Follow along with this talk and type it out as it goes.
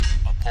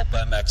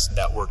PulpMX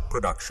Network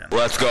production.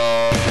 Let's go.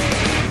 On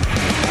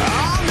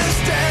this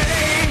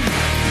day,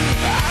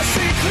 I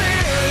see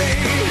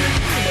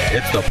clearly.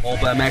 It's the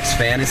PulpMX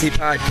Fantasy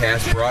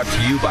Podcast brought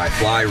to you by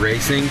Fly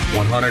Racing,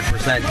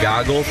 100%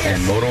 Goggles,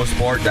 and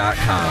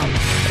Motosport.com.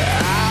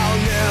 I'll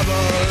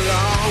never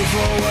long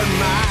for what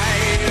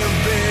might have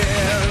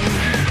been.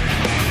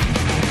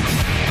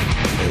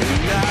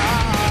 No,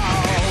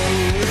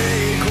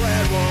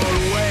 regret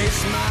won't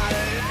waste my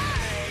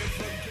life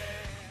again.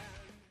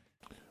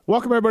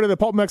 Welcome, everybody, to the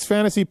PulpMX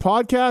Fantasy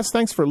Podcast.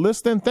 Thanks for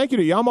listening. Thank you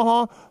to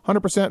Yamaha,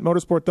 100%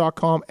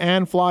 Motosport.com,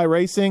 and Fly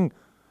Racing.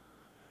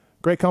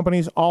 Great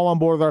companies, all on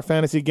board with our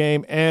fantasy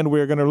game. And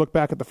we're going to look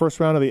back at the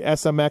first round of the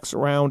SMX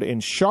round in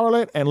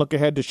Charlotte and look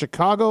ahead to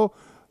Chicago.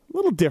 A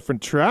little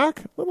different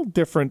track, a little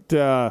different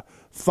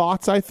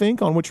thoughts, I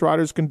think, on which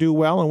riders can do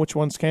well and which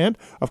ones can't.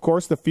 Of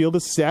course, the field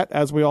is set,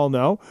 as we all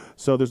know,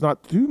 so there's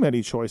not too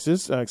many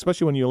choices,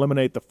 especially when you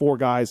eliminate the four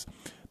guys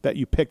that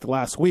you picked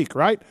last week,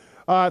 right?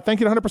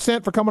 Thank you to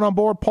 100% for coming on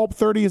board.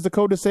 Pulp30 is the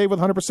code to save with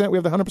 100%. We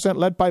have the 100%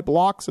 lead pipe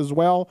locks as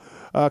well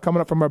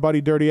coming up from our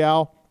buddy Dirty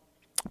Al.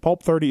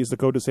 Pulp30 is the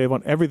code to save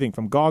on everything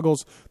from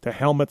goggles to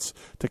helmets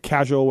to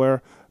casual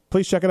wear.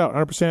 Please check it out,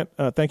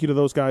 100%. Thank you to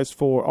those guys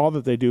for all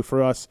that they do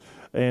for us.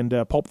 And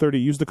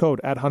Pulp30, use the code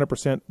at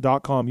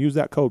 100%.com. Use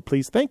that code,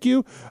 please. Thank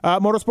you.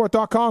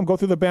 Motosport.com, go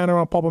through the banner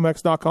on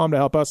PulpMX.com to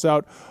help us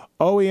out.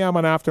 OEM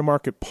and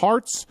aftermarket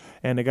parts,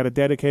 and they got a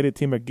dedicated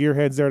team of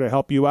gearheads there to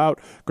help you out.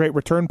 Great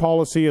return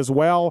policy as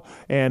well,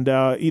 and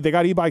they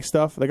got e-bike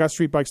stuff, they got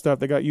street bike stuff,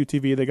 they got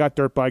UTV, they got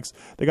dirt bikes,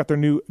 they got their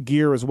new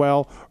gear as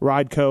well,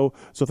 Rideco.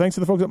 So thanks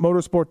to the folks at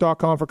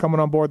Motorsport.com for coming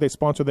on board. They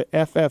sponsor the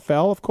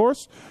FFL, of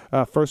course,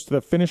 first to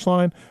the finish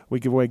line. We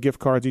give away gift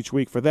cards each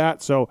week for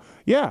that. So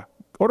yeah,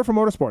 order from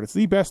Motorsport. It's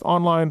the best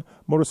online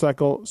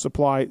motorcycle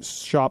supply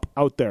shop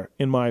out there,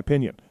 in my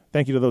opinion.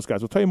 Thank you to those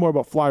guys. We'll tell you more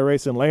about Fly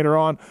Racing later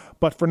on.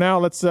 But for now,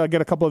 let's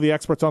get a couple of the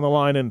experts on the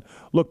line and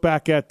look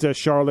back at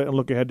Charlotte and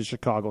look ahead to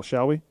Chicago,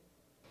 shall we?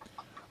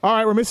 All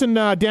right, we're missing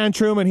Dan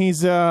Truman.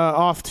 He's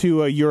off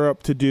to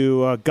Europe to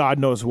do God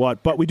knows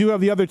what. But we do have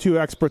the other two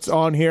experts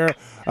on here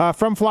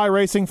from Fly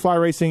Racing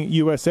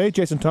USA.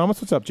 Jason Thomas,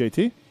 what's up,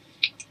 JT?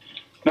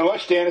 Not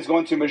much. Dan is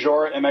going to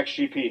Majora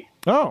MXGP.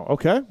 Oh,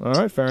 okay. All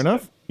right, fair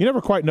enough. You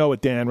never quite know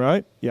with Dan,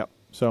 right? Yep.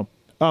 So,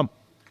 also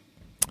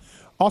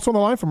on the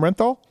line from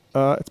Renthal.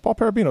 It's Paul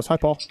Parabinos. Hi,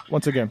 Paul.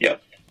 Once again.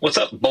 Yep. What's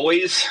up,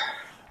 boys?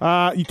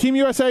 Team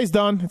USA is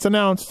done. It's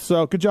announced,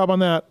 so good job on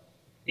that.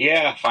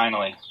 Yeah,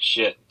 finally.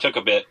 Shit. Took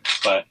a bit,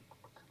 but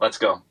let's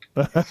go.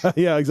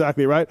 Yeah,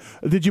 exactly, right?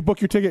 Did you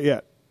book your ticket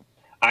yet?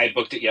 I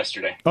booked it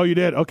yesterday. Oh, you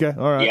did? Okay,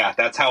 all right. Yeah,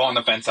 that's how on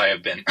the fence I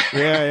have been.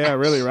 Yeah,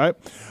 really, right?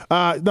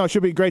 No, it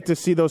should be great to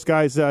see those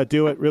guys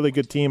do it. Really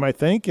good team, I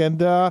think.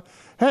 And,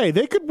 hey,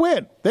 they could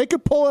win. They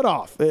could pull it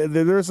off.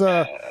 There's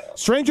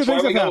stranger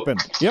things have happened.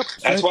 Yep.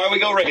 That's why we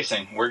go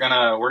racing. We're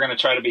gonna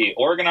try to be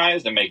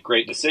organized and make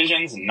great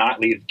decisions and not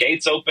leave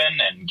gates open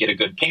and get a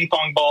good ping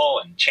pong ball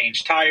and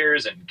change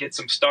tires and get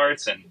some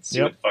starts and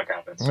see what the fuck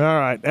happens. All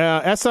right.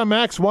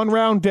 SMX, 1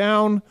 round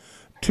down,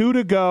 2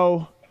 to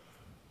go.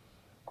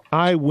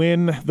 I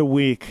win the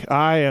week.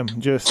 I am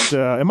just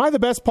am I the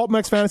best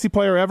PulpMX fantasy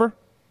player ever?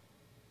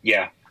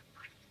 Yeah.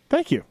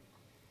 Thank you.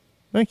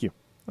 I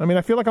mean,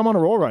 I feel like I'm on a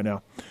roll right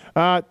now.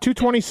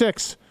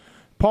 226,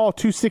 Paul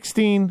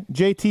 216,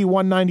 JT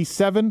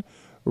 197,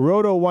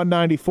 Roto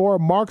 194,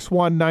 Marks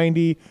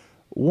 190,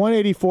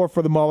 184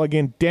 for the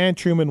Mulligan, Dan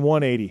Truman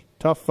 180.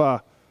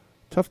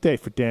 Tough day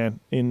for Dan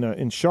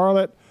in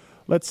Charlotte.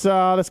 Let's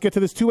get to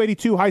this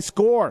 282 high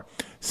score.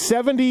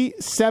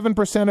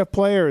 77% of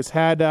players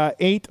had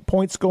 8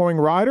 point scoring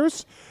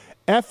riders.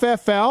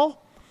 FFL,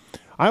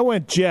 I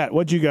went Jet.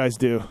 What'd you guys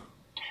do?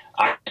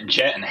 I went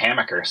Jet and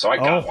Hammaker, so I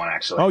got one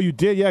actually. Oh, you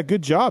did? Yeah,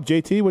 good job.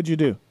 JT, what'd you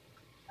do?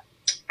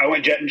 I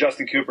went Jet and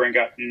Justin Cooper and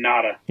got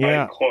nada.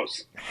 Yeah.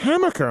 Close.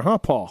 Hammaker, huh,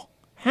 Paul?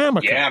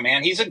 Hammaker. Yeah,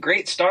 man. He's a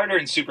great starter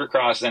in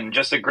Supercross and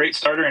just a great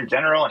starter in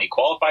general, and he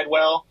qualified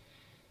well.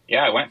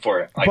 Yeah, I went for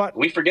it. But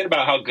we forget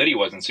about how good he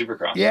was in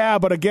Supercross. Yeah,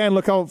 but again,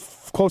 look how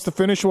close the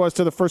finish was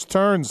to the first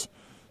turns.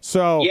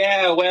 So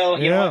yeah, well,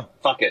 you know what?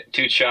 Fuck it.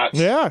 2 shots.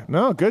 Yeah,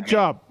 no, good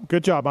job.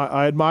 Good job.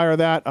 I admire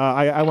that.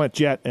 I went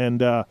Jet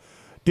and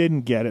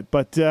didn't get it.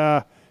 But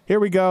here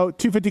we go.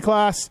 250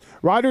 class.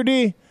 Ryder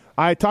D.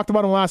 I talked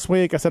about him last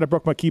week. I said I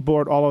broke my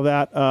keyboard, all of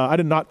that. I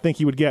did not think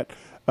he would get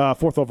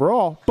 4th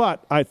overall,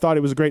 but I thought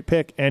it was a great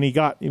pick, and he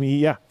got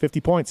 50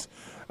 points.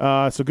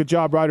 So good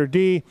job, Ryder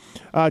D.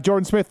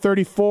 Jordan Smith,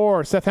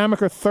 34. Seth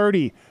Hammaker,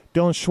 30.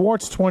 Dylan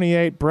Schwartz,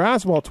 28.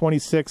 Braswell,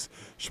 26.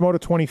 Shimoda,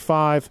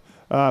 25.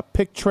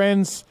 Pick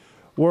trends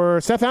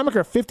were Seth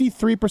Hammaker,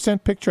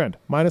 53% pick trend,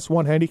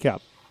 -1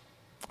 handicap.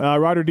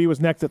 Ryder D was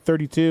next at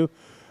 32.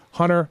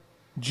 Hunter,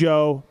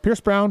 Joe,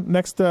 Pierce Brown,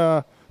 next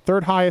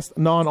third highest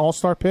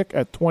non-all-star pick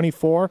at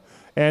 24.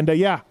 And,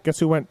 guess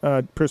who went?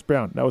 Pierce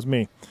Brown. That was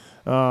me.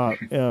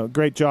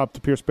 Great job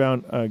to Pierce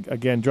Brown,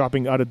 again,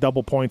 dropping out of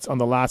double points on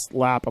the last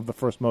lap of the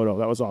first moto.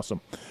 That was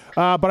awesome.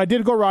 But I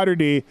did go Ryder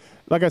D,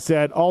 like I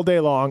said, all day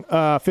long.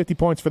 50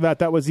 points for that.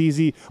 That was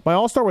easy. My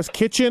all-star was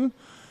Kitchen.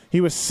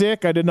 He was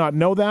sick. I did not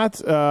know that.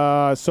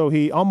 So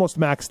he almost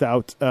maxed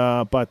out,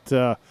 but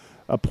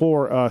a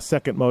poor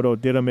second moto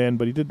did him in,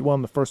 but he did well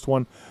in the first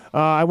one.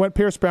 I went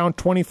Pierce Brown,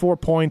 24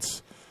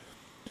 points.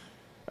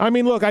 I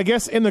mean, look, I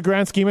guess in the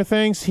grand scheme of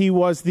things, he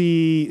was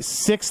the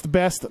 6th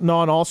best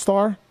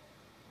non-All-Star.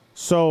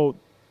 So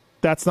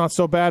that's not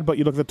so bad, but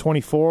you look at the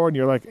 24 and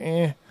you're like,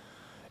 eh.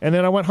 And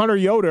then I went Hunter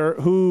Yoder,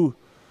 who,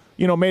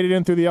 made it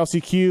in through the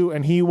LCQ,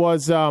 and he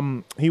was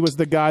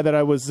the guy that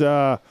I was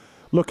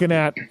looking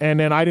at, and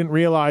then I didn't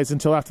realize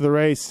until after the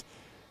race.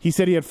 He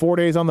said he had 4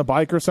 days on the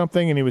bike or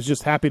something, and he was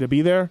just happy to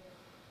be there.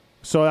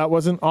 So that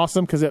wasn't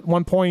awesome, because at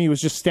one point he was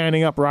just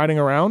standing up, riding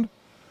around.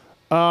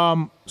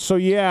 So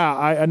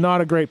yeah,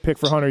 not a great pick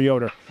for Hunter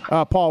Yoder.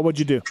 Paul, what'd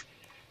you do?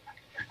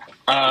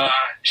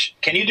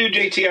 Can you do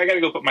JT? I got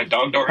to go put my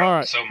dog door up. All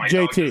right, so my JT.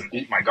 dog doesn't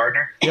eat my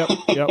gardener.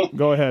 Yep.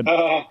 Go ahead.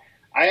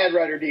 I had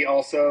Ryder D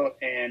also,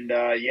 and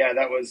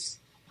that was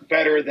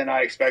better than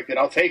I expected.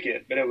 I'll take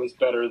it, but it was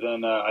better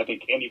than I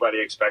think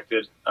anybody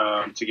expected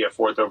to get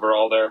 4th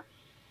overall there.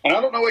 And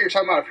I don't know what you're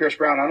talking about, Pierce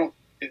Brown.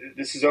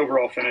 This is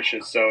overall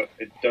finishes, so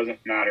it doesn't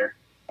matter.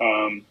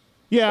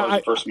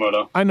 The first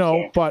moto. I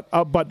know,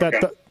 so. but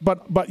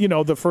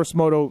the first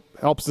moto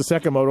helps the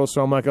second moto.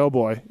 So I'm like, oh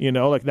boy,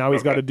 now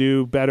he's got to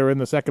do better in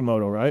the second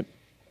moto, right?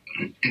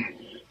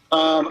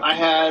 I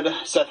had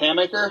Seth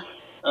Hamaker.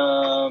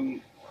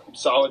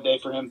 Solid day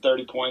for him,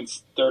 30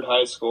 points, 3rd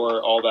highest score,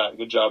 all that.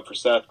 Good job for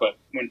Seth. But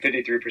when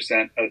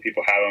 53% other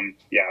people have him,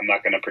 I'm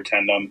not going to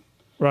pretend I'm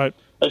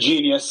a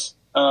genius.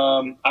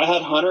 I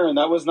had Hunter, and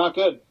that was not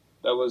good.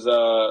 That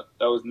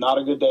was not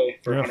a good day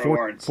for Hunter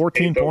Lawrence.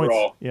 14 points.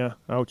 Overall. Yeah,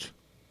 ouch.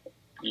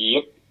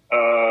 Yep.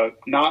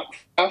 Not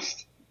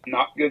fast,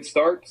 not good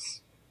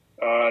starts,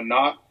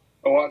 not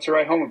a lot to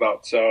write home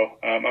about. So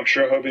I'm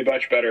sure he'll be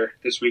much better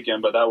this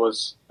weekend, but that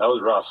was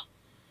rough.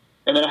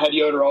 And then I had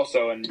Yoder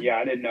also, and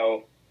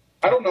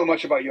I don't know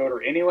much about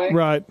Yoder anyway.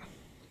 Right.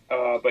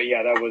 But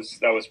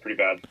that was pretty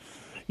bad.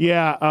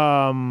 Yeah.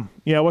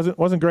 It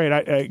wasn't great.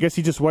 I guess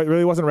he just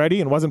really wasn't ready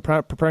and wasn't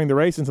preparing the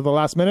race until the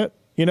last minute.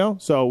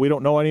 So we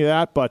don't know any of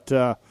that, but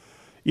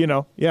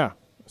yeah.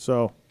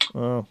 So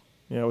it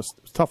was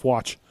a tough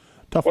watch.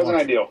 Wasn't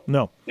ideal.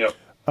 No. Yep.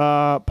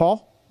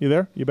 Paul, you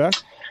there? You back?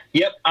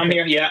 Yep, I'm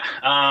here. Yeah.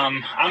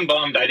 I'm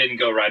bummed I didn't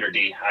go Ryder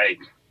D.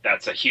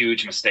 That's a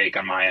huge mistake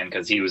on my end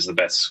because he was the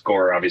best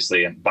scorer,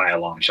 obviously, and by a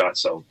long shot.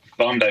 So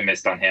bummed I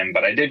missed on him.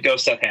 But I did go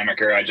Seth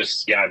Hamaker.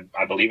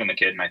 I believe in the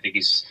kid, and I think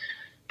he's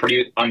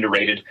pretty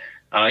underrated.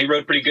 He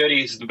rode pretty good.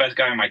 He's the best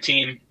guy on my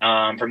team.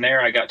 From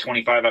there, I got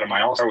 25 out of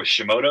my All-Star with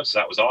Shimoda, so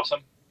that was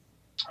awesome.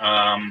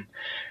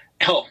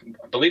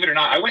 Believe it or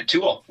not, I went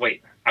 2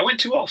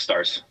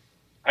 All-Stars.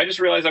 I just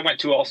realized I went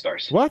 2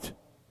 All-Stars. What?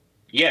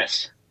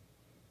 Yes.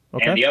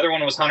 Okay. And the other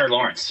one was Hunter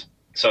Lawrence,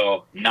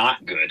 so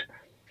not good.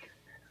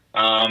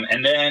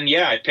 And then,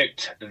 I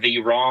picked the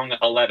wrong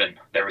 11.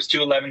 There was 2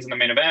 11s in the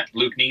main event,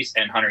 Luke Neese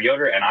and Hunter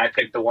Yoder, and I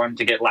picked the one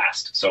to get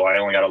last, so I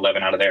only got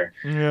 11 out of there.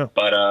 Yeah.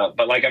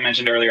 But like I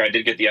mentioned earlier, I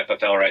did get the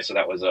FFL right, so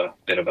that was a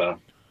bit of a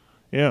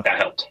that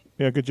helped.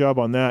 Yeah, good job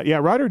on that. Yeah,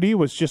 Ryder D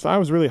I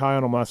was really high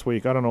on him last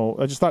week. I don't know.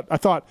 I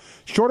thought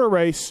shorter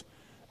race,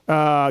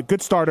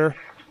 good starter.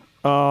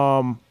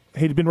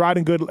 He'd been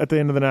riding good at the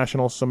end of the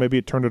Nationals, so maybe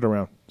it turned it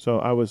around. So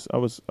I was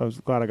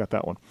glad I got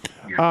that one.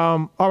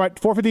 Yeah. All right,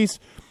 450s.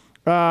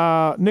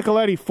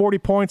 Nicoletti, 40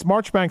 points.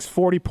 Marchbanks,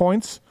 40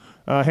 points.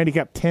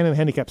 Handicap 10 and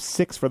handicap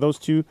 6 for those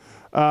two.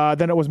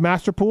 Then it was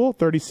Masterpool,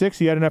 36.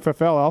 He had an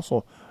FFL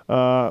also.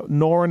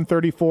 Noren,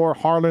 34.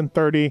 Harlan,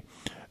 30.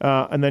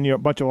 And then a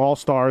bunch of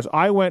all-stars.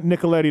 I went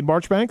Nicoletti and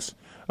Marchbanks.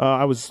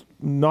 I was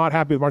not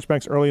happy with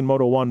Marchbanks early in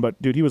Moto 1,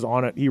 but, dude, he was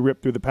on it. He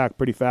ripped through the pack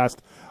pretty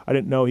fast. I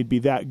didn't know he'd be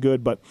that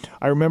good, but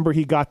I remember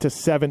he got to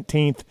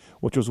 17th,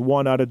 which was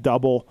 1 out of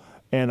double.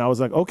 And I was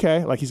like,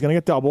 okay, he's going to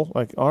get double.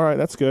 All right,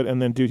 that's good.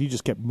 And then, dude, he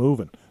just kept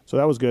moving. So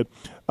that was good.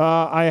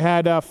 I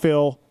had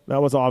Phil.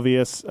 That was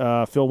obvious.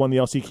 Phil won the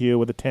LCQ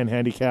with a 10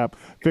 handicap.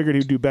 Figured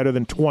he'd do better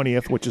than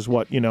 20th, which is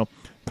what,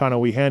 kind of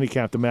we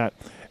handicapped him at.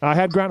 I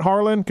had Grant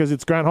Harlan because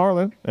it's Grant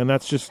Harlan, and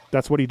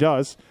that's what he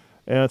does.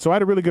 And so I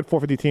had a really good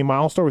 450 team. My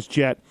All-Star was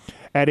Jet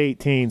at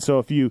 18. So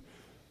if you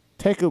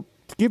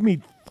give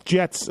me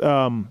Jet's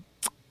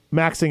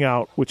maxing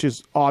out, which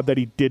is odd that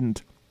he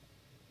didn't,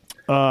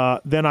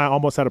 then I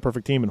almost had a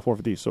perfect team in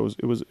 450, so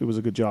it was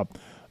a good job.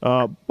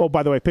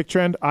 By the way, pick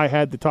trend, I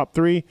had the top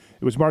 3.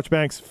 It was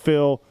Marchbanks,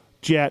 Phil,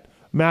 Jet.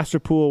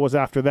 Masterpool was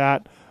after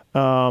that,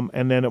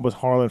 and then it was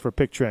Harlan for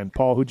pick trend.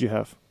 Paul, who'd you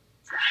have?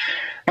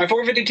 My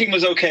 450 team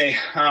was okay.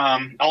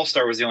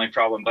 All-Star was the only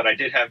problem, but I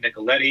did have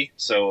Nicoletti,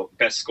 so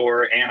best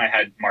scorer, and I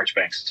had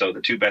Marchbanks, so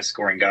the 2 best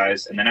scoring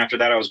guys. And then after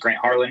that, I was Grant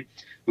Harlan,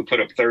 who put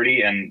up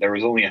 30, and there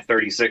was only a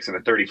 36 and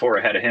a 34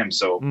 ahead of him,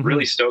 so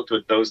really stoked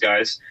with those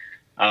guys.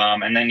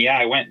 And then,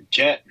 I went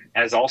Jet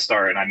as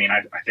All-Star, and I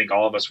think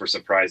all of us were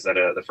surprised that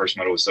the first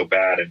moto was so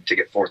bad, and to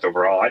get 4th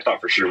overall, I thought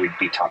for sure we'd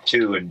be top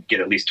 2 and get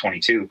at least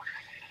 22.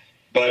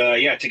 But,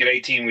 to get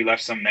 18, we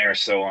left some there,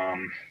 so,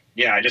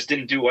 I just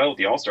didn't do well with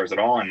the All-Stars at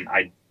all, and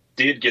I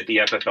did get the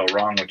FFL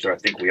wrong, which I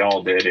think we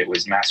all did. It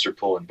was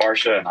Masterpool and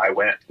Barsha, and I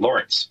went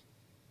Lawrence.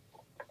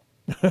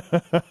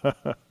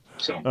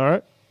 So, all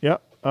right, yeah.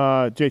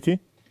 JT.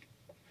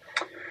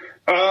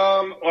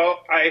 Well,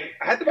 I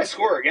had the best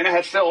score again. I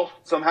had Phil,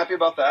 so I'm happy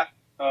about that.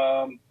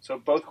 So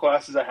both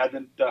classes I had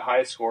the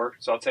highest score,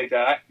 so I'll take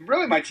that.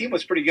 Really, my team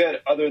was pretty good,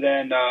 other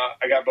than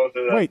I got both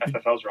of the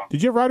FFLs wrong.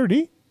 Did you have Ryder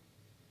D?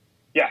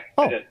 Yeah,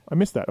 I did. I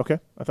missed that. Okay,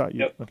 I thought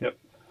you. Yep, okay.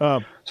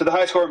 yep. So the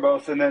high score in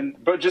both,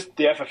 but just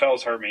the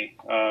FFLs hurt me.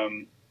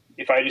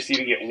 If I just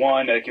even get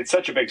one, like, it's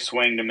such a big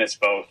swing to miss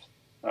both.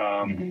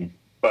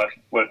 But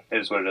what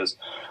it is.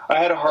 I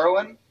had a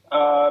Harlan,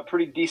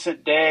 pretty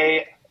decent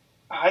day.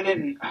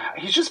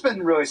 He's just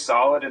been really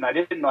solid, and I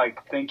didn't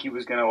think he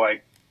was going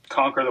to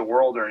conquer the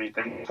world or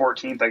anything.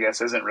 14th, I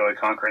guess, isn't really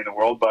conquering the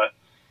world, but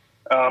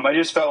I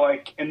just felt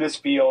like in this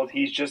field,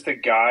 he's just a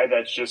guy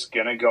that's just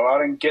going to go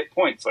out and get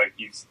points.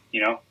 He's,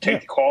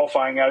 take the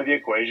qualifying out of the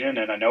equation,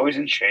 and I know he's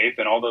in shape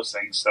and all those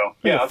things. So,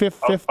 I'll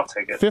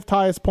take it. Fifth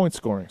highest point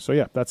scoring. So,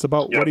 yeah, that's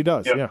about what he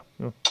does. Yep.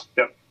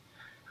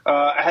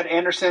 I had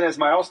Anderson as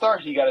my all-star.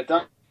 He got it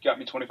done. Got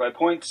me 25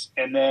 points.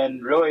 And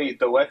then really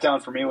the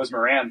letdown for me was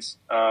Moran's.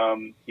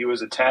 He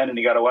was a 10 and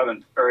he got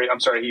 11.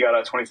 He got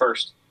a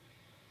 21st.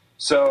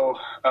 So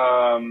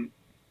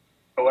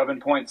 11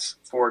 points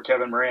for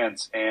Kevin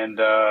Moran's, and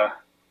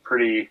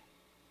pretty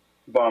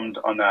bummed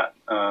on that.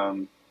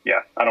 I'm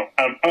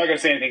not going to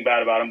say anything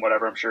bad about him,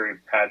 whatever. I'm sure he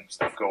had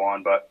stuff go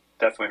on, but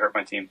definitely hurt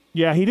my team.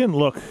 Yeah, he didn't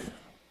look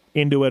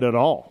into it at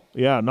all.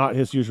 Yeah, not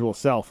his usual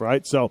self,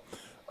 right? So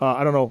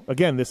I don't know.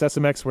 Again, this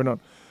SMX,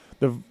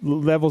 the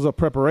levels of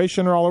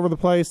preparation are all over the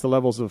place. The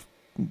levels of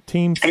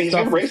team stuff. He's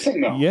been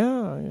racing, though.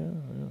 Yeah.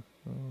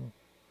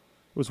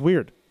 It was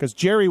weird because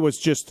Jerry was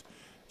just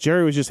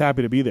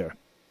happy to be there.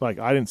 I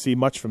didn't see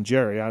much from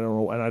Jerry. I don't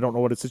know, and I don't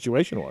know what his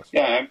situation was.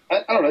 Yeah,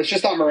 I don't know. It's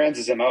just not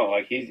Moran's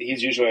MO.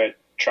 He's usually a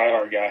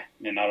try-hard guy,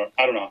 and I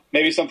don't know.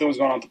 Maybe something was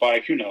going on with the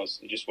bike. Who knows?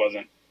 It just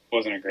wasn't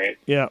a great.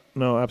 Yeah,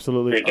 no,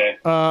 absolutely. Great day.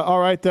 All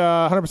right,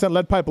 100%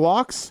 lead pipe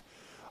locks.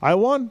 I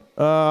won.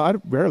 I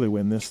rarely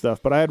win this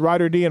stuff, but I had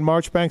Ryder D and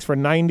Marchbanks for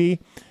 90.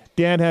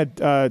 Dan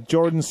had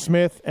Jordan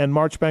Smith and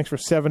Marchbanks for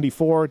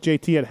 74.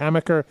 JT had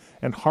Hammaker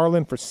and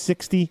Harlan for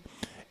 60.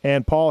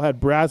 And Paul had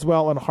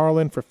Braswell and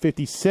Harlan for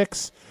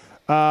 56.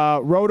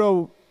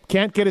 Roto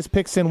can't get his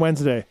picks in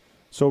Wednesday.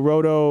 So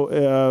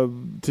Roto,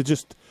 to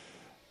just,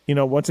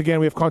 once again,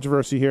 we have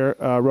controversy here.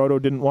 Roto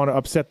didn't want to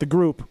upset the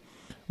group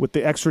with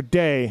the extra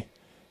day.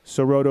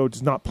 So Roto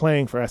is not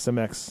playing for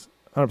SMX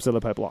 100%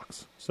 lead pipe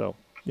locks. So,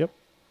 yep.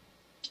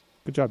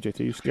 Good job, JT.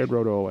 You scared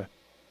Roto away.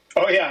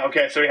 Oh, yeah.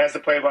 Okay. So he has to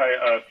play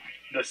by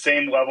the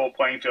same level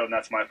playing field, and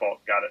that's my fault.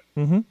 Got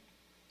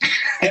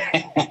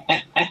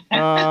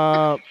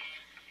it.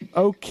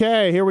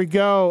 Okay, here we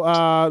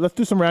go. Let's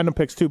do some random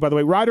picks, too. By the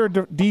way, Ryder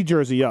D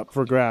jersey up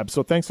for grabs.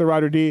 So thanks to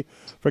Ryder D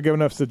for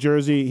giving us the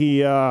jersey.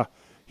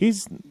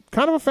 He's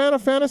kind of a fan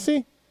of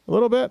fantasy, a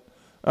little bit.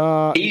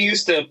 He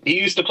used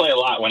to play a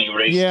lot when he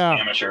raced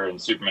amateur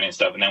and Superman and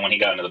stuff, and then when he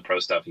got into the pro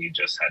stuff, he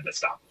just had to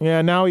stop.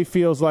 Yeah, now he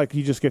feels like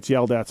he just gets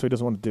yelled at, so he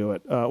doesn't want to do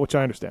it, which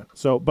I understand.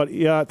 So, but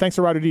thanks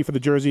to Ryder D for the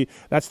jersey.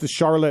 That's the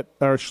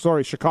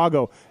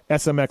Chicago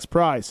SMX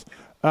prize.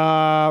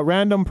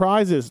 Random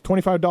prizes: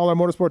 $25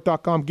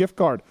 Motosport.com gift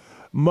card.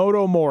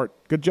 Moto Mort,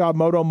 good job,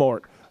 Moto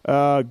Mort.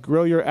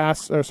 Grill your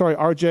ass.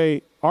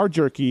 RJ R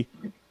Jerky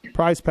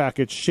prize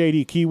package.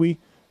 Shady Kiwi,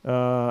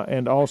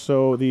 and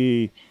also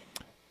the.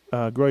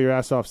 Grow Your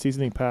Ass Off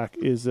seasoning pack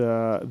is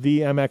the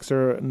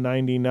MXer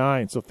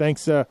 99. So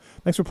thanks for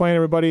playing,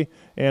 everybody.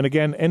 And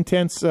again,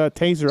 Intense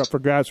Taser up for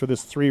grabs for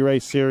this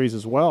 3-race series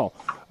as well.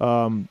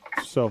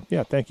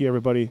 Thank you,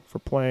 everybody, for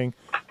playing.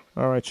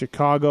 All right,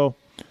 Chicago.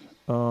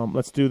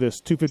 Let's do this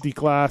 250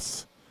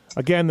 class.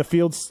 Again, the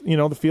field's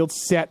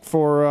set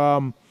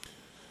for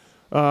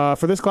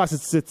this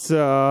class. It's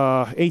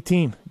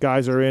 18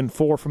 guys are in,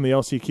 4 from the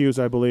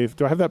LCQs, I believe.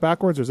 Do I have that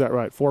backwards, or is that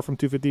right? 4 from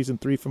 250s and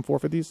 3 from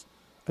 450s.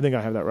 I think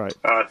I have that right.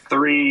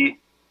 3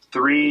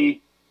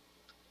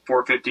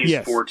 450s,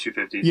 yes. 4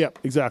 250s. Yep,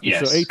 exactly.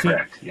 Yes, so 18,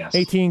 correct. Yes.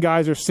 18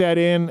 guys are set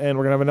in, and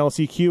we're going to have an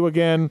LCQ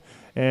again.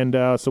 And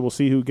so we'll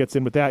see who gets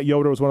in with that.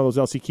 Yoder was one of those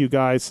LCQ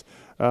guys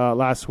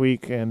last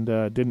week and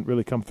didn't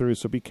really come through,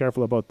 so be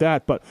careful about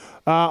that. But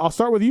I'll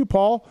start with you,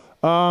 Paul.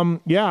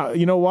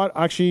 You know what?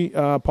 Actually,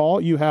 Paul,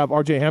 you have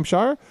RJ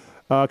Hampshire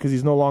because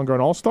he's no longer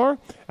an all-star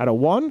at a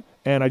 1,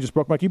 and I just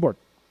broke my keyboard.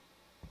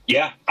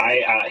 Yeah,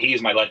 he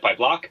is my lead pipe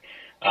lock.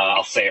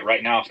 I'll say it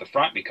right now off the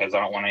front because I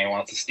don't want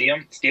anyone else to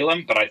steal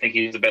him, but I think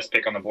he's the best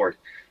pick on the board.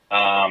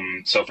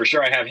 So for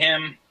sure I have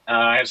him.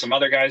 I have some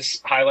other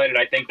guys highlighted.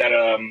 I think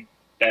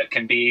that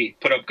can be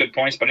put up good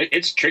points, but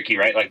it's tricky,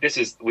 right?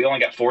 We only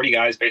got 40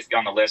 guys basically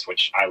on the list,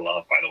 which I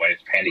love, by the way,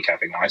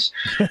 handicapping wise.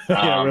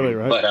 Yeah, really,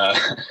 right?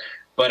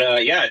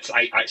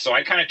 So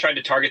I kind of tried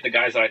to target the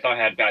guys that I thought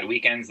had bad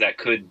weekends that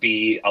could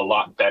be a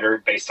lot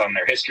better based on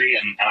their history,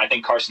 and I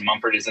think Carson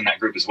Mumford is in that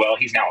group as well.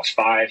 He's now a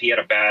 5. He had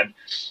a bad,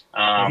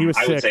 he was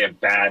sick.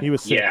 He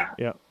was sick.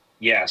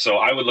 Yeah. So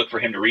I would look for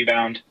him to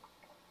rebound.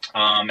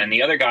 And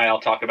the other guy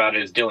I'll talk about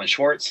is Dylan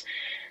Schwartz.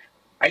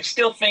 I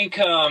still think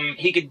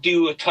he could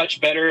do a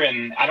touch better,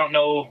 and I don't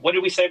know. What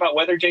did we say about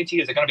weather,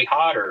 JT? Is it going to be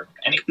hot or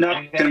anything? No,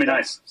 it's going to be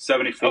nice.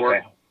 74,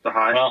 okay. The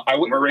high. Well, I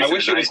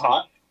wish it was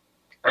hot.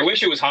 I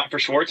wish it was hot for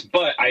Schwartz,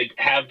 but I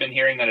have been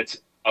hearing that it's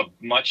a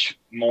much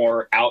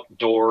more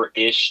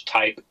outdoor-ish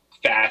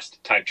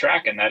fast type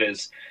track, and that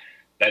is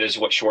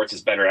what Schwartz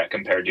is better at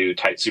compared to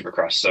tight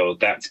Supercross. So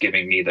that's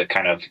giving me the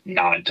kind of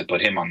nod to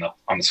put him on the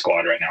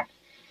squad right now.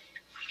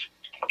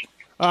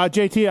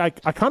 JT,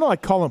 I kind of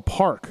like Colin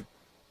Park.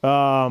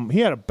 He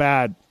had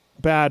a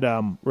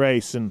bad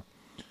race, and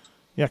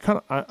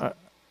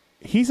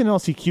he's an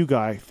LCQ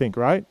guy, I think,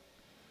 right?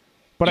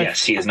 But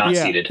yes, he is not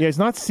seeded. Yeah, he's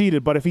not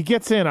seeded, but if he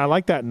gets in, I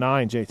like that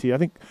 9, JT. I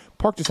think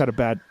Park just had a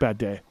bad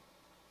day.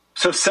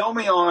 So sell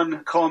me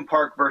on Colin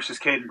Park versus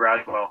Caden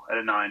Bradwell at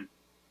a 9.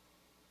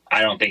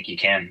 I don't think he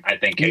can. I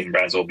think Caden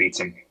Bradwell beats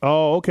him.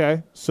 Oh,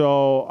 okay.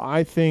 So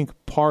I think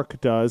Park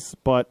does,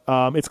 but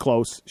it's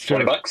close. Sure.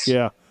 $20?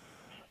 Yeah.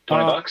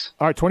 $20?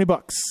 All right, $20.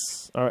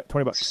 All right,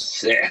 $20.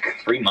 Sick.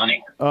 Free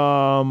money.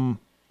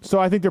 So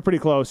I think they're pretty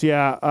close.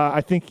 Yeah,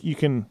 I think you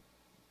can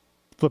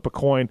flip a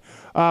coin.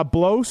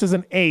 Blos is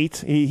an 8.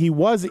 He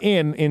was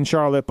in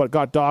Charlotte, but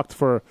got docked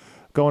for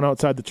going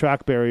outside the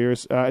track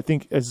barriers. I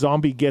think as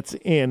Zombie gets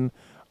in,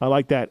 I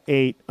like that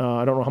 8.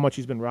 I don't know how much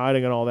he's been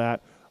riding and all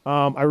that.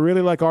 I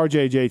really like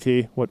RJ,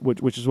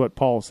 JT, which is what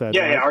Paul said.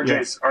 Yeah, right?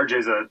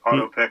 RJ's an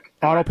auto pick.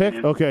 Auto pick?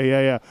 Okay,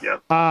 yeah.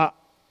 Yeah.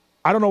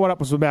 I don't know what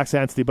happens with Max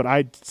Anstey, but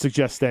I'd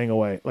suggest staying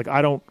away. Like,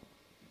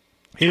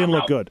 he didn't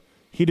look good.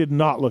 He did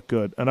not look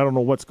good, and I don't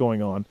know what's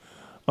going on.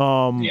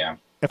 Yeah.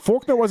 And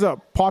Faulkner was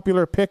a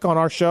popular pick on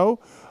our show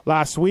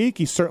last week.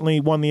 He certainly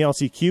won the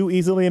LCQ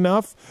easily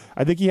enough.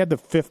 I think he had the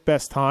 5th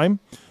best time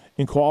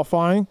in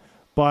qualifying,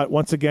 but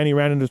once again, he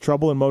ran into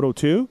trouble in Moto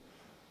 2.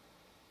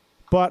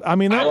 But, I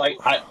mean... I like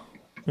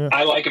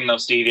him, though,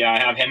 Steve. Yeah, I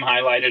have him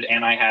highlighted,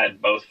 and I had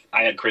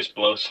Chris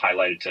Blos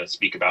highlighted to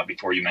speak about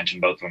before you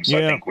mentioned both of them, so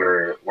I think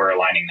we're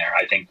aligning there.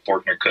 I think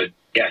Faulkner could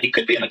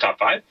be in the top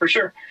 5 for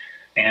sure,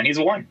 and he's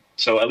a 1.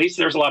 So at least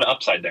there's a lot of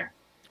upside there.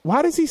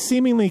 Why does he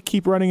seemingly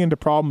keep running into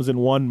problems in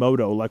one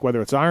moto, like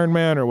whether it's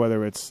Ironman or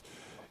whether it's,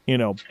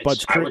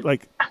 Bud's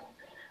Creek?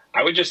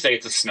 I would just say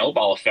it's a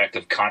snowball effect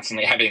of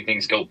constantly having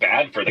things go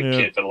bad for the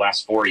kid for the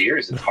last 4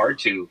 years. It's hard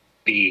to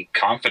be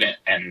confident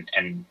and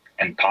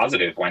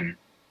positive when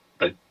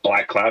the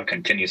black cloud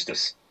continues to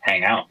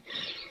hang out.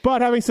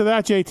 But having said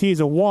that, JT is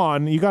a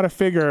 1. You got to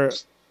figure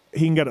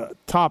he can get a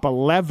top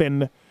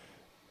 11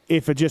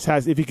 if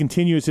he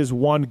continues his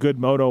 1 good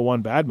moto,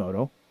 1 bad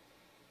moto.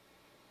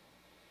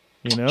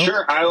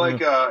 Sure. I like.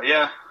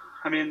 I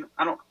mean,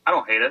 I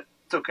don't hate it.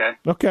 It's okay.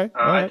 Okay.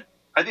 All right.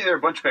 I think there are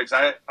a bunch of picks.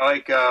 I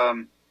like.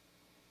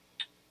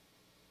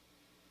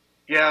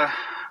 Yeah.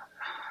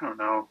 I don't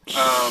know.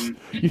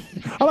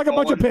 I like a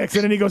bunch of picks,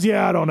 and then he goes,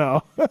 "Yeah, I don't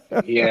know."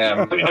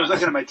 Yeah. I was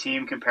looking at my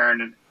team,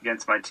 comparing it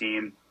against my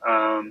team.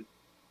 I'm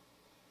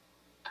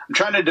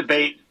trying to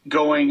debate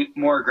going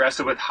more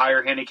aggressive with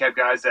higher handicap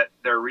guys that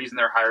their reason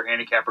they're higher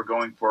handicap are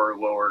going for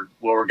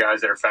lower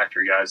guys that are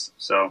factory guys.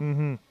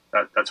 So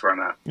that's where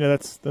I'm at. Yeah,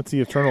 that's the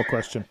eternal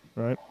question,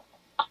 right?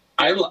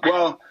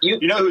 You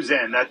know who's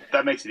in.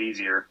 That makes it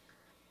easier.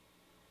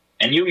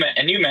 And you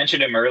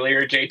mentioned him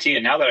earlier, JT,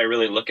 and now that I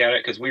really look at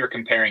it, because we were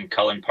comparing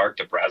Cullen Park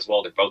to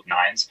Braswell, they're both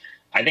 9s.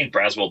 I think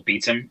Braswell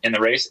beats him in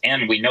the race,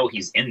 and we know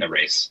he's in the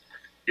race.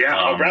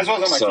 Yeah,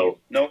 Braswell's on my team.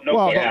 No.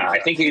 Well, yeah,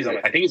 I think he's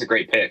a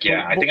great pick.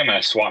 Yeah, I think I'm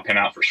going to swap him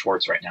out for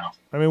Schwartz right now.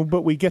 I mean,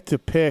 but we get to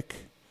pick,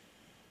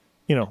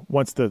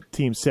 once the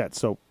team's set.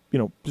 So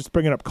just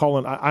bringing up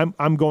Cullen,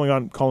 I'm going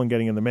on Cullen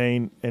getting in the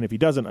main, and if he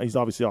doesn't, he's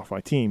obviously off my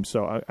team.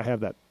 So I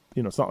have that.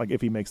 It's not like if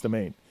he makes the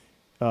main.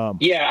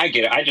 Yeah, I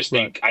get it. I just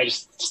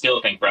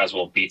still think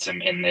Braswell beats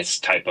him in this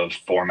type of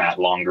format,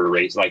 longer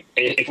race. Like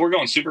if we're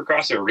going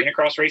Supercross or Arena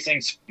Cross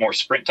racing, more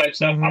sprint type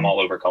stuff, I'm all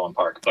over Cullen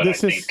Park. But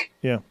this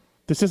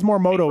is more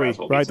moto-y,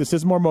 right? This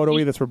is more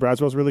moto-y. That's where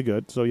Braswell's really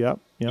good. So yeah.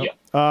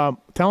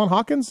 Talon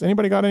Hawkins.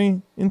 Anybody got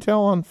any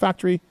intel on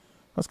factory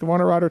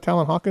Husqvarna rider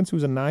Talon Hawkins,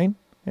 who's a 9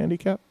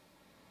 handicap?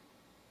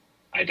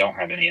 I don't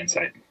have any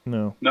insight.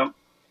 No. Okay.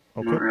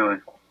 Not really.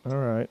 All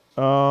right.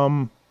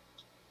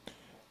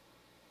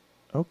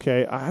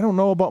 Okay, I don't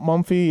know about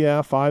Mumphy.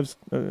 Yeah, 5's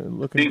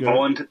looking good.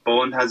 Think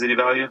Boland has any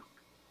value?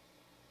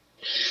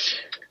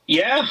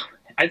 Yeah,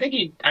 I think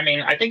he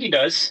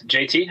does,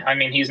 JT. I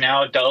mean, he's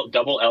now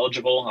double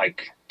eligible,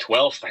 like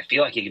 12th. I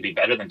feel like he could be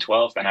better than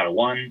 12th and out of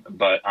 1,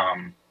 but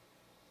I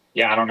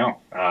don't know.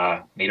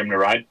 Need him to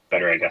ride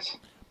better, I guess.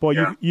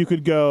 Well, you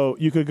could go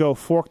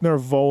Faulkner,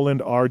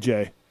 Voland,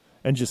 RJ,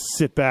 and just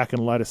sit back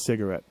and light a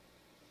cigarette.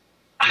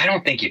 I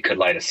don't think you could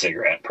light a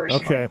cigarette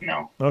personally. Okay.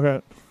 No.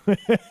 Okay.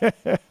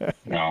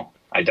 No,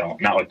 I don't.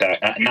 Not with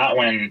that. Not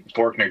when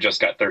Faulkner just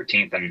got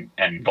 13th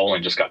and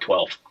Voland just got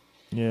 12th.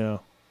 Yeah.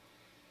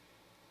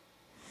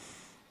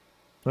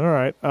 All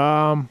right.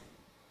 I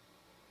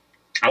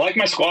like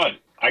my squad.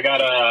 I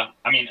got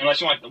unless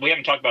you want, we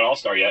haven't talked about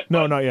All-Star yet.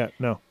 No, not yet.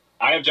 No.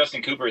 I have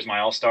Justin Cooper as my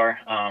All-Star.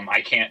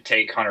 I can't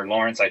take Hunter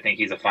Lawrence. I think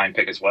he's a fine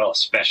pick as well,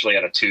 especially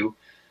at a 2.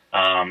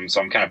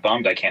 So I'm kind of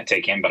bummed I can't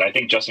take him, but I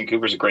think Justin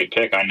Cooper's a great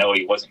pick. I know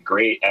he wasn't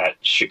great at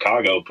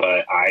Chicago,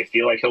 but I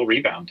feel like he'll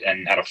rebound.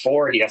 And at a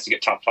 4, he has to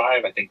get top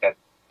 5. I think that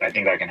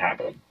can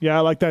happen. Yeah,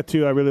 I like that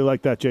too. I really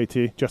like that,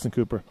 JT. Justin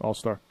Cooper,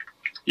 all-star.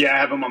 Yeah, I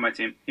have him on my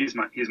team. He's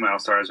my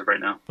all-star as of right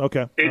now.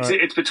 Okay.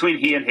 It's between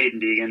he and Hayden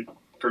Deegan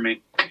for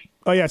me.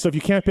 Oh yeah, so if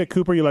you can't pick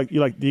Cooper, you like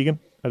Deegan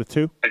at a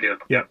 2? I do.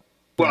 Yeah.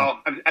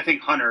 Well, I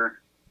think Hunter,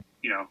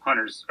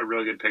 Hunter's a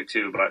really good pick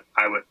too, but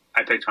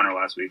I picked Hunter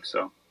last week,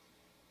 so.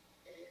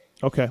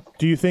 Okay.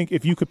 Do you think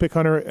if you could pick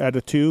Hunter at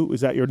a 2,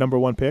 is that your number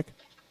 1 pick?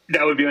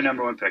 That would be my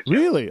number 1 pick. Yeah.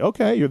 Really?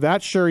 Okay. You're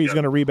that sure he's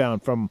going to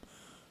rebound from?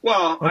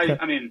 Well, okay.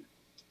 I mean,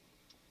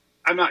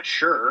 I'm not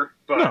sure,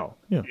 but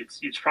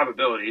it's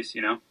probabilities,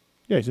 Yeah,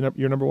 he's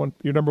your number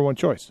one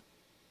choice.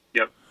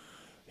 Yep.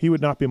 He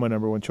would not be my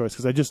number 1 choice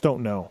because I just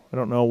don't know. I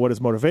don't know what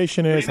his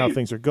motivation is, how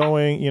things are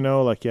going.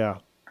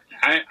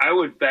 I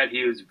would bet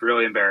he was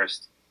really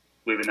embarrassed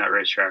leaving that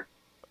racetrack.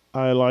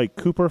 I like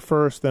Cooper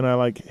first, then I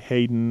like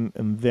Hayden,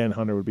 and then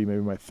Hunter would be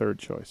maybe my 3rd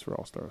choice for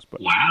All-Stars.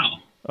 But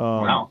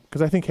wow.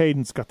 Because I think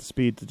Hayden's got the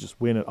speed to just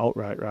win it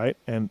outright, right?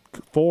 And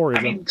 4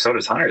 is. So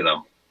does Hunter,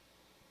 though.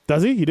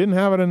 Does he? He didn't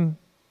have it in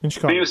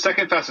Chicago. I mean, he was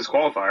second fastest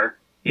qualifier.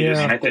 He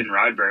just didn't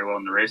ride very well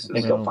in the races. I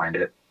think he'll find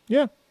it.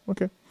 Yeah.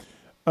 Okay.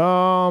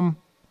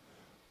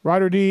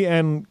 Ryder D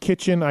and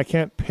Kitchen, I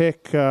can't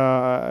pick.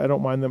 I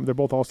don't mind them. They're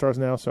both All-Stars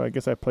now, so I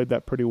guess I played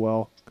that pretty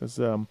well because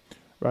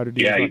Ryder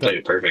D. Yeah, you played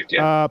it perfect.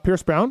 Yeah.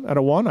 Pierce Brown at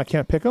a 1. I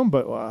can't pick him,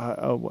 but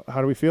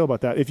how do we feel about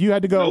that? If you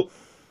had to go,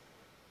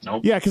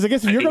 nope. Yeah, because I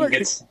guess if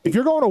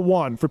you're going to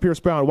 1 for Pierce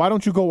Brown, why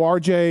don't you go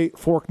RJ,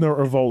 Faulkner,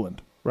 or Voland?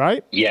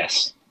 Right?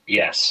 Yes,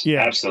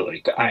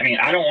 absolutely. I mean,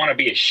 I don't want to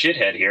be a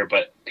shithead here,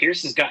 but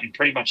Pierce has gotten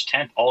pretty much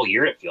 10th all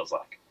year. It feels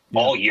like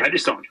all year.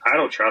 I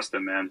don't trust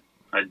him, man.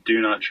 I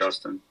do not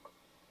trust him.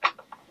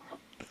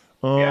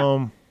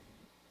 All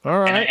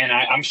right. And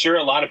I'm sure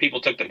a lot of people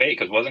took the bait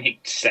because wasn't he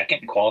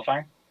 2nd in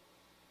qualifying?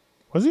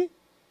 Was he?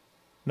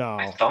 No.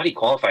 I thought he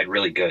qualified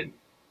really good.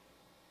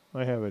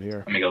 I have it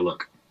here. Let me go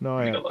look. No,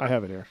 I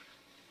have it here.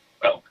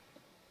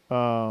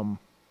 Oh.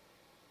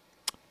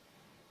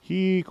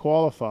 He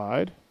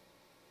qualified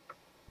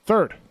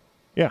 3rd.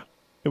 Yeah.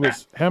 It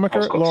was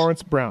Hammaker,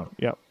 Lawrence, Brown.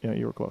 Yeah,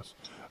 you were close.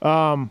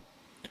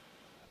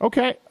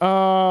 Okay.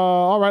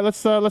 All right,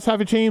 let's have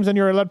your teams and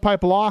your lead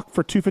pipe lock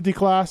for 250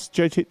 class.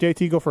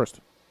 JT, go first.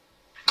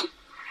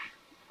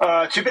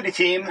 250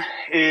 team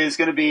is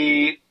going to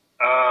be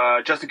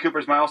Justin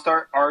Cooper's my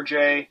all-star,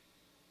 RJ,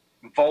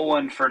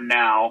 Voland for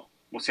now.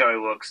 We'll see how he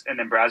looks. And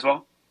then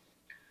Braswell.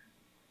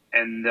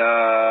 And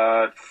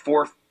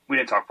 4th, we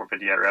didn't talk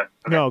 450 yet, right?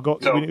 Okay. No, go.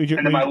 So, and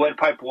then my lead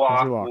pipe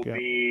walk will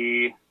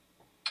be...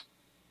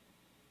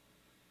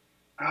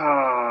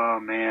 Oh,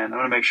 man. I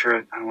want to make sure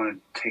I don't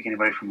want to take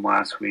anybody from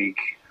last week.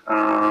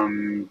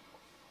 I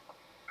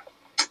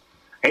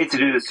hate to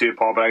do this to you,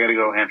 Paul, but I got to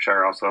go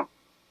Hampshire also.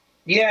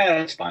 Yeah,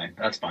 that's fine.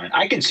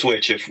 I can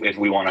switch if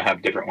we want to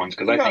have different ones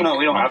because I think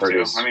we don't have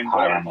to. I mean,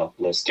 high on the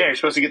list. Yeah, you're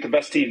supposed to get the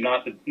best team,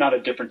 not a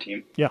different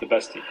team. Yeah, the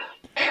best team.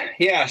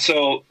 Yeah.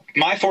 So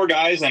my 4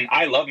 guys, and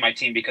I love my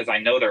team because I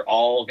know they're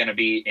all going to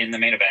be in the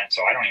main event,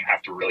 so I don't even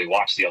have to really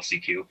watch the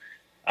LCQ.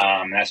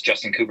 That's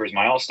Justin Cooper's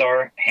my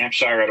all-star,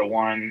 Hampshire at a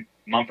 1,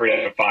 Mumford at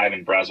a 5,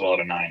 and Braswell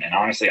at a 9. And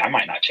honestly, I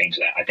might not change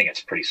that. I think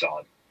it's pretty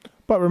solid.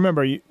 But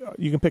remember, you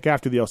can pick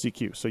after the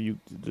LCQ, so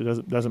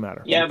it doesn't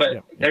matter. Yeah,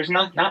 but there's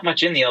not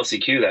much in the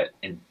LCQ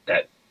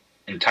that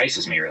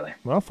entices me really.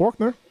 Well,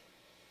 Faulkner.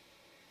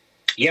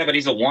 Yeah, but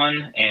he's a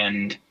 1,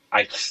 and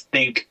I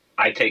think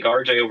I take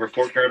RJ over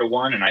Faulkner at a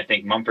 1, and I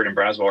think Mumford and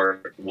Braswell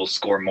will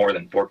score more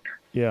than Faulkner.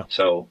 Yeah.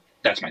 So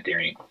that's my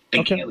theory,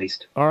 thinking at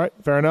least. All right,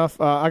 fair enough.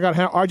 I got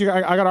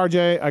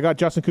RJ. I got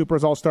Justin Cooper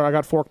as all-star. I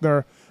got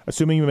Faulkner,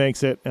 assuming he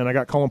makes it, and I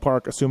got Colin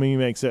Park, assuming he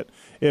makes it.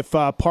 If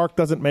Park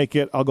doesn't make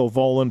it, I'll go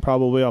Voland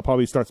probably. I'll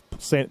probably start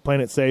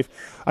playing it safe.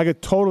 I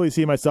could totally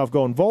see myself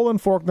going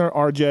Voland, Faulkner,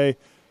 RJ,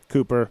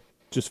 Cooper,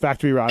 just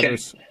factory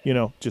riders,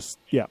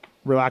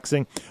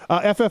 relaxing.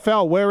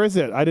 FFL, where is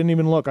it? I didn't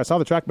even look. I saw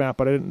the track map,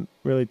 but I didn't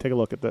really take a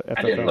look at the FFL.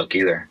 I didn't look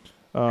either.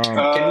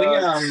 Can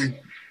we,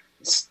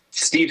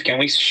 Steve, can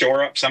we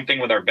shore up something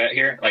with our bet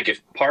here? Like if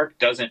Park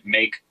doesn't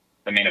make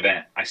the main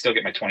event, I still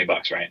get my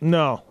 $20, right?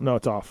 No,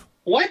 it's off.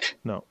 What?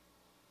 No.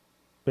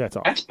 Yeah, it's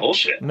off. That's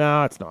bullshit.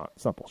 No, it's not.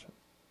 It's not bullshit.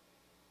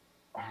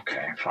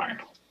 Okay, fine.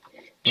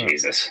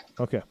 Jesus.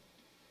 Okay.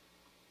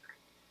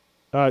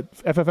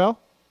 FFL?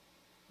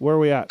 Where are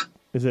we at?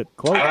 Is it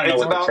close?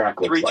 It's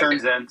about 3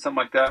 turns in, something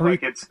like that.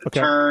 Like it's a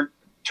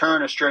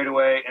turn, a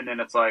straightaway, and then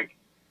it's like,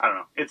 I don't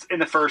know. It's in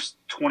the first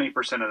 20%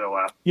 of the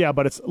lap. Yeah,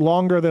 but it's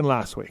longer than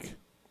last week.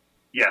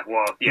 Yeah,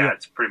 well,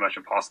 it's pretty much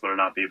impossible to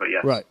not be, but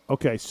yes. Right.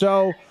 Okay,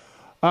 so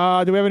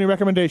do we have any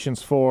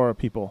recommendations for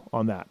people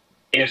on that?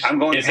 If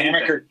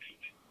Hammaker...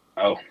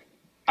 Oh,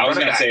 I was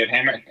going to say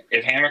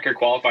if Hammaker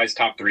qualifies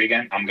top 3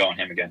 again, I'm going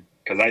him again.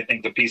 Because I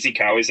think the PC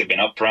Cowies have been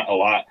up front a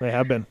lot. They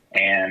have been.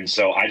 And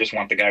so I just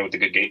want the guy with the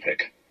good gate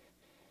pick.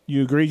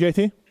 You agree,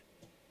 JT?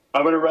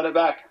 I'm going to run it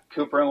back.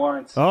 Cooper and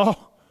Lawrence. Oh,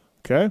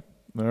 okay.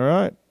 All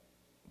right.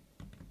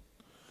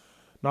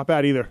 Not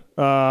bad either.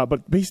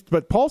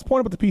 But Paul's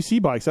point about the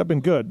PC bikes, that's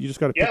been good. You just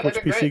got to pick which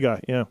PC great.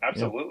 guy. Yeah,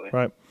 absolutely.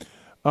 Yeah,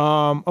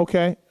 right.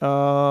 Okay.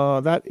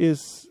 That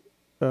is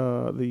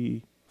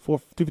the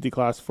 250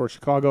 class for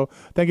Chicago.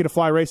 Thank you to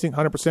Fly Racing,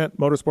 100%,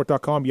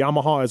 Motosport.com,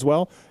 Yamaha as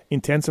well.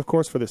 Intense, of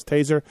course, for this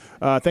taser.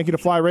 Thank you to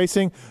Fly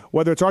Racing,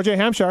 whether it's RJ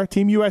Hampshire,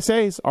 Team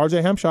USA's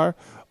RJ Hampshire,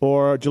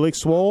 or Jalik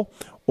Swoll,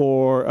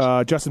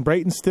 or Justin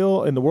Brayton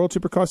still in the World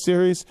Supercross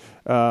Series,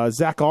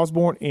 Zach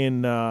Osborne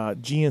in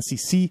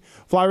GNCC.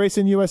 Fly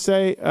Racing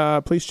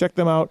USA, please check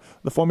them out.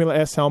 The Formula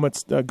S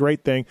helmets, a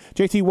great thing.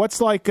 JT, what's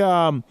like,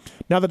 now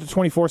that the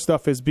 24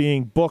 stuff is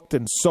being booked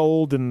and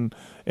sold and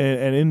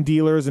in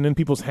dealers and in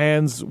people's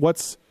hands,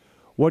 what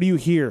do you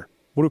hear?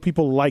 What do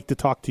people like to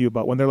talk to you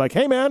about when they're like,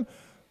 hey, man,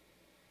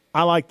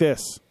 I like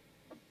this?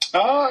 It's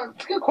a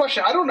good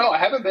question. I don't know. I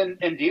haven't been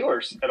in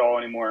dealers at all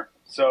anymore.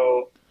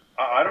 So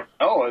I don't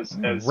know as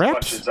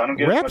much as I don't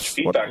get as much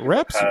feedback.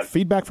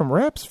 Feedback from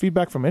reps?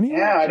 Feedback from anyone?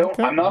 Yeah, I don't.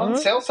 Okay. I'm not on the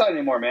sales side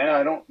anymore, man.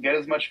 I don't get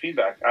as much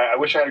feedback. I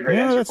wish I had a great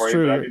answer for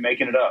you, but I'd be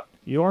making it up.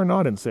 You are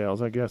not in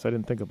sales, I guess. I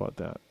didn't think about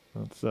that.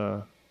 That's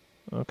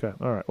okay.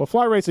 All right. Well,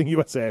 Fly Racing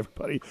USA,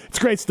 everybody. It's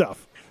great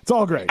stuff. It's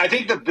all great. I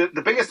think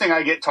the biggest thing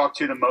I get talked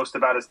to the most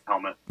about is the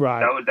helmet. Right.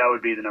 That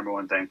would be the number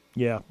one thing.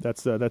 Yeah,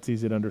 that's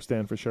easy to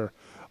understand for sure.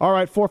 All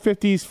right,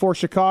 450s for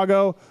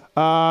Chicago.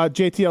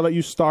 JT, I'll let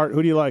you start.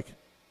 Who do you like?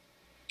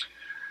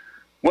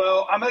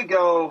 Well, I'm going to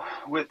go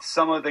with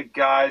some of the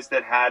guys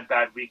that had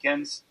bad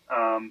weekends.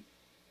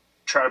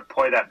 Try to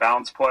play that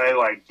bounce play.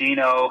 Like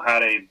Dino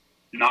had a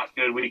not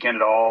good weekend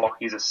at all.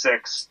 He's a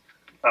 6.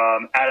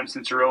 Adam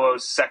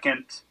Cincerillo's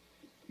second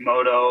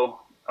moto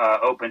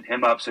opened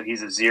him up, so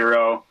he's a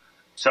 0.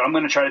 So I'm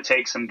going to try to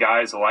take some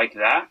guys like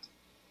that.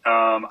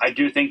 I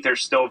do think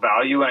there's still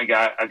value, and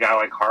a guy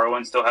like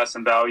Harlan still has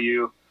some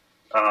value.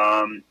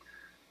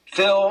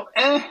 Phil,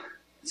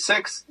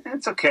 6,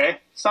 it's okay.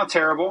 It's not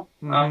terrible.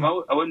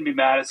 Mm-hmm. I wouldn't be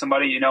mad at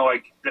somebody,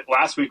 like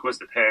last week was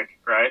the pick,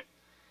 right?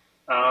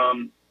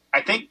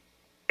 I think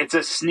it's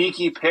a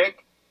sneaky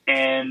pick,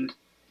 and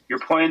you're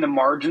playing the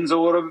margins a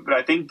little bit, but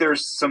I think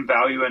there's some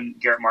value in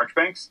Garrett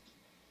Marchbanks.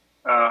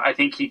 I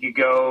think he could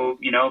go,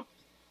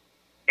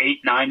 8,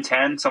 9,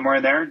 10, somewhere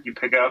in there. You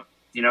pick up,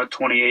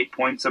 28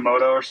 points a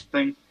moto or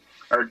something,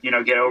 or,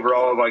 get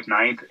overall of like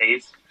 9th,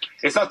 8th.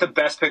 It's not the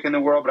best pick in the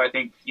world, but I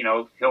think,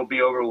 he'll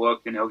be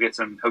overlooked and he'll get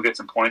some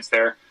points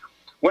there.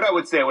 What I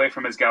would stay away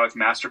from is a guy like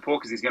Masterpool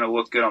because he's going to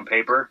look good on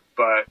paper,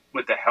 but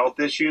with the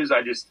health issues,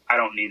 I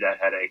don't need that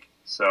headache.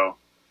 So,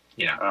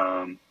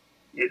 yeah.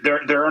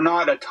 There are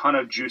not a ton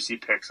of juicy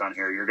picks on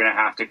here. You're going to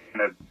have to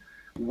kind of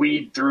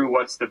weed through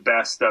what's the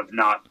best of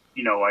not,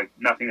 like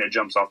nothing that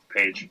jumps off the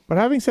page. But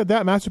having said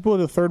that, Masterpool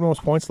had the 3rd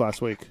most points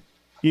last week,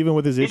 even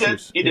with his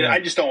issues. He did. Yeah. I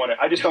just don't want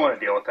to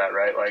deal with that,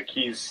 right? Like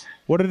he's.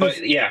 What did his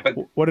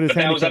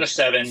that was at a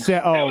 7.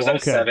 That was at a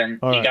 7.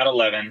 Right. He got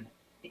 11.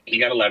 He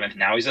got 11th.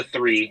 Now he's a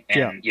 3,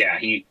 and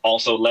he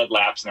also led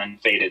laps and then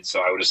faded.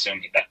 So I would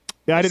assume that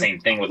the same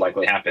thing would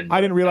likely happen.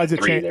 I didn't realize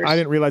it changed. I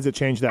didn't realize it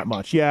changed that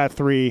much. Yeah,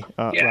 3.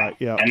 Right.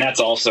 Yeah, and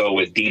that's also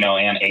with Dino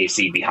and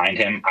AC behind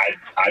him.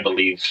 I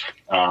believe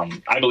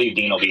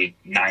Dino will be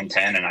 9,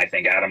 10, and I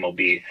think Adam will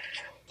be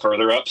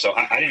further up. So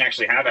I didn't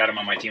actually have Adam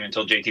on my team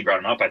until JT brought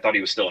him up. I thought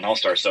he was still an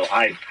all-star, so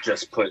I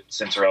just put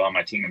Cincerello on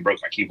my team and broke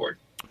my keyboard.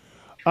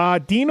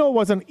 Dino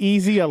was an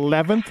easy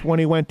 11th when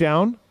he went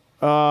down,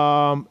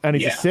 and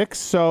he's a 6.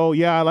 So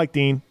I like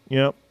Dean.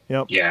 Yep.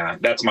 Yeah,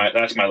 that's my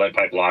lead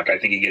pipe lock. I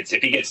think if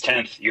he gets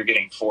 10th, you're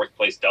getting 4th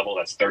place double.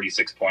 That's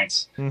 36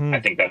 points. Mm-hmm. I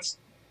think that's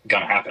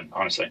gonna happen,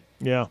 honestly.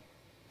 Yeah.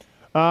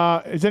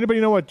 Does anybody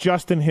know what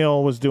Justin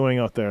Hill was doing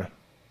out there?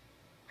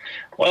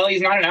 Well,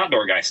 he's not an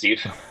outdoor guy,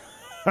 Steve.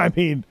 I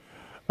mean,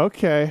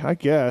 okay, I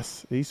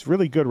guess he's a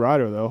really good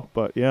rider though.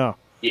 But yeah.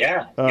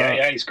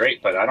 Yeah, he's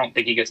great, but I don't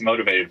think he gets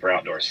motivated for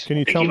outdoors. Can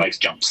you tell me? He likes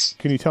jumps.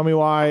 Can you tell me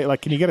why?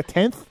 Like, can you get a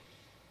 10th?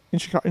 In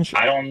Chicago?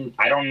 I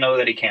don't know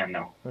that he can,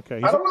 no. Okay.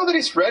 I don't know that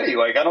he's ready.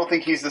 Like, I don't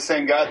think he's the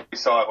same guy that we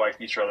saw at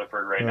like East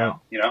Rutherford right now.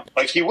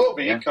 Like he will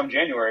be come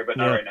January, but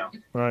not right now.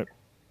 Right.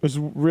 It was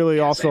really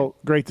also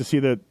great to see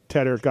the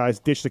Tedder guys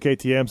ditch the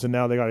KTMs, and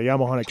now they got a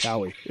Yamaha and a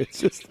Cowie.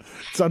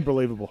 It's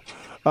unbelievable.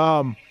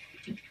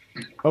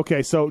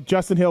 Okay, so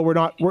Justin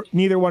Hill,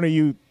 neither one of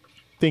you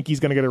think he's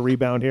going to get a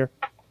rebound here.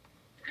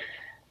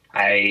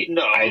 I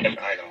don't.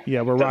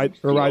 Yeah, we're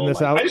riding this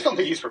out. I just don't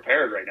think he's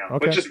prepared right now.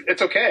 Okay. Which is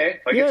it's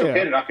okay. Like it's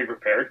okay to not be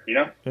prepared.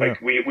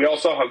 Like we all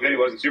saw how good he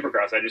was in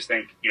Supercross. I just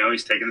think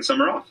he's taking the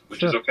summer off,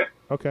 which is okay.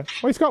 Okay.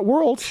 Well, he's got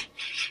Worlds.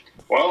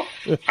 Well,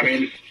 I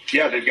mean,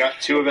 they've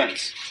got 2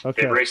 events.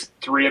 Okay. They've raced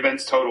 3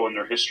 events total in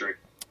their history.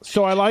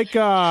 So I like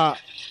Adam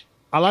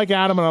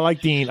and I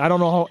like Dean. I don't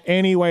know how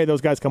any way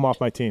those guys come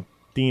off my team.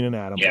 Dean and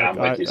Adam. Yeah,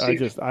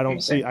 I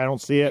don't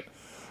see it.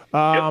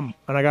 And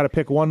I got to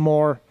pick one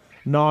more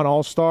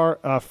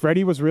non-all-star.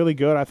 Freddie was really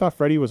good. I thought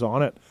Freddie was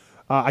on it.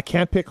 I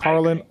can't pick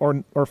Harlan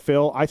or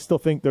Phil. I still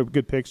think they're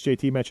good picks.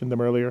 JT mentioned them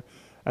earlier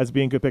as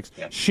being good picks.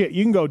 Yeah. Shit,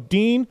 you can go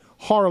Dean,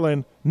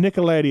 Harlan,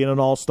 Nicoletti, and an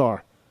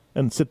all-star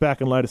and sit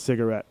back and light a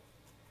cigarette.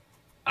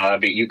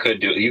 But you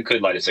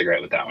could light a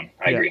cigarette with that one.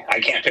 I agree. I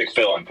can't pick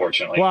Phil,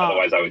 unfortunately. Well,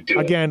 otherwise, I would do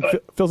again, it.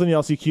 Again, Phil's in the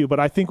LCQ, but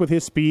I think with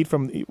his speed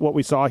from what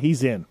we saw,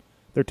 he's in.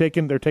 They're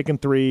taking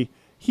 3.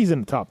 He's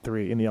in the top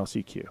 3 in the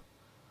LCQ.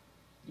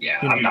 Yeah,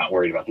 I'm not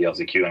worried about the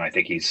LCQ, and I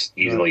think he's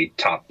easily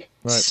top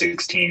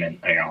 16, and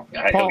he'll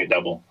get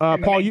double.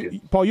 Paul,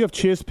 you have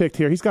Chiz picked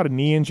here. He's got a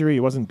knee injury. He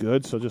wasn't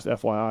good, so just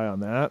FYI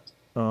on that.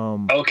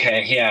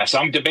 Okay, yeah. So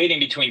I'm debating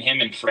between him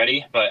and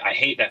Freddie, but I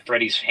hate that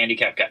Freddie's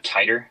handicap got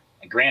tighter.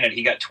 Granted,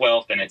 he got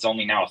 12th, and it's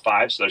only now a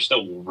 5, so there's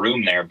still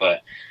room there.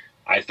 But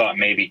I thought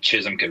maybe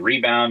Chisholm could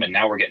rebound, and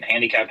now we're getting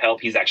handicap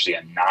help. He's actually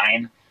a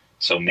 9.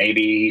 So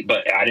maybe,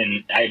 but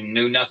I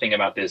knew nothing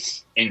about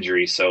this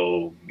injury,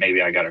 so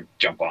maybe I got to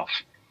jump off.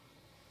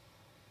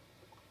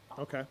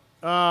 Okay.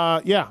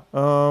 Yeah.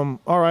 All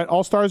right.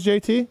 All Stars,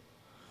 JT.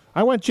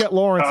 I went Jet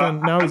Lawrence,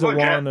 and now he's a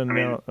 1. And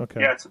now, okay.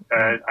 Yeah.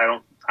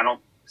 I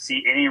don't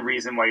see any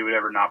reason why you would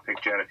ever not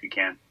pick Jet if you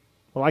can.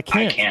 Well, I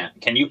can't. I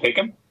can't. Can you pick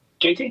him,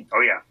 JT?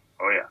 Oh yeah.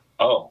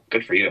 Oh,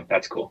 good for you.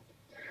 That's cool.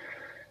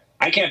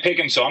 I can't pick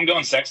him, so I'm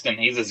going Sexton.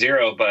 He's a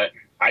 0, but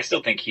I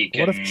still think he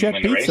can. What if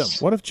Jet beats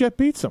him? What if Jet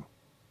beats him?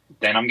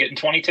 Then I'm getting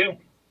 22.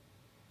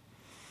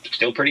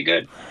 Still pretty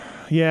good.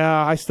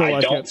 Yeah, I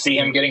don't see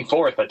him getting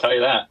 4th. I tell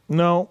you that.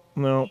 No,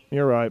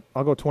 you're right.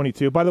 I'll go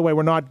 22. By the way,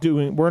 we're not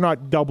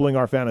doubling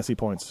our fantasy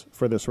points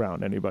for this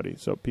round. Anybody?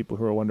 So people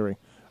who are wondering,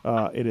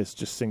 it is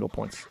just single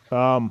points.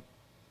 All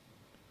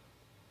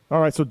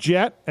right. So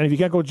Jet, and if you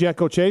can't go Jet,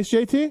 go Chase.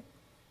 JT.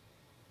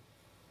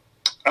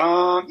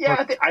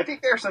 Yeah, I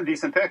think there are some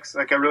decent picks.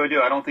 Like I really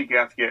do. I don't think you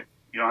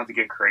don't have to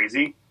get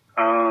crazy.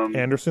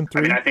 Anderson 3.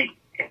 I mean, I think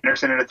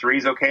Anderson at a 3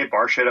 is okay.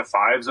 Barsh at a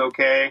 5 is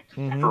okay.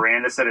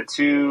 Ferrandis at a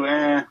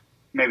 2,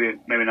 maybe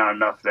not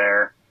enough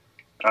there.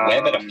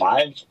 Webb at a 5.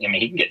 I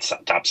mean, he can get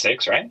top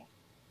 6, right?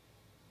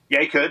 Yeah,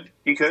 he could.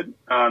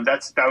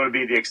 That would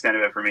be the extent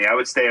of it for me. I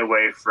would stay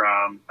away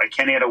from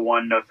Kenny at a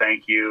 1. No,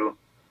 thank you.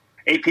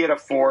 AP at a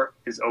 4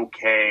 is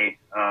okay.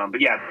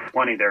 But yeah,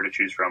 plenty there to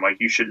choose from. Like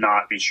you should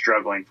not be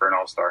struggling for an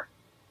all-star.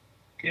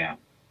 Yeah.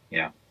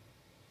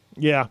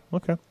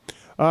 Okay.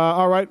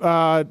 All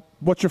right.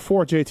 What's your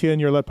 4, JT, and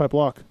your lead pipe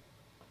lock?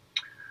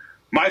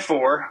 My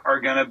 4 are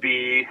going to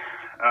be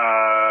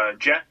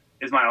Jet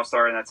is my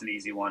all-star, and that's an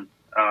easy one.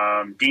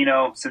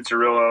 Dino,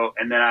 Cincerillo,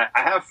 and then I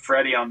have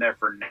Freddie on there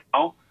for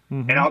now.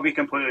 And I'll be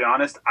completely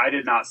honest, I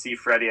did not see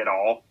Freddie at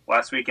all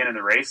last weekend in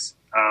the race.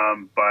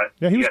 But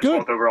yeah, he was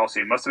good. 12th overall, so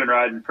he must have been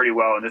riding pretty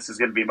well, and this is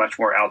going to be much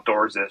more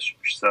outdoors-ish.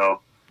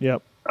 So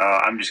yep.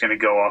 I'm just going to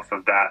go off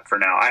of that for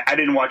now. I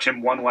didn't watch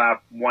him one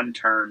lap, one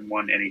turn,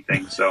 one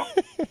anything, so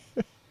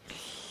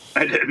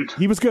I didn't.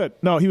 He was good.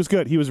 No, he was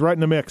good. He was right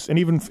in the mix, and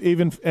even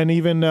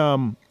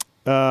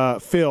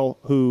Phil,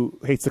 who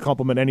hates to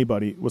compliment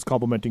anybody, was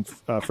complimenting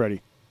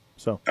Freddie.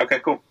 So okay,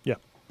 cool. Yeah.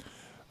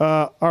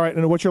 All right,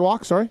 and what's your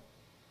lock? Sorry.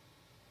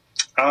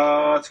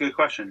 That's a good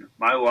question.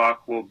 My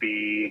lock will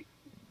be.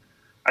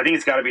 I think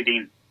it's got to be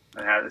Dean.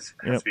 It has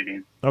to be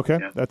Dean. Okay,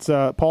 yeah. That's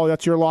Paul.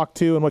 That's your lock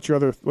too. And what's your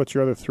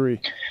other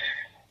 3?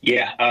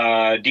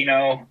 Yeah,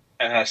 Dino,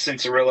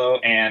 Cincerillo,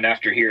 and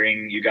after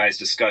hearing you guys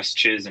discuss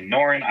Chiz and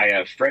Norin, I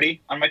have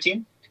Freddie on my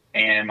team,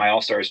 and my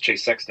all-star is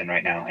Chase Sexton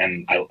right now.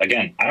 And I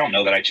don't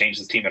know that I changed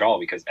this team at all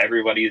because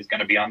everybody is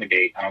going to be on the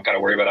gate. I don't got to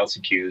worry about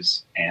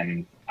LCQs,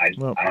 and I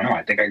don't know.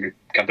 I think I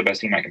got the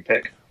best team I can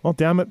pick. Well,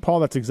 damn it,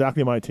 Paul. That's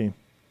exactly my team.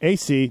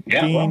 AC,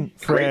 yeah, Dean,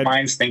 Fred. Great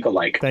minds think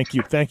alike. Thank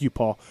you,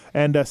 Paul.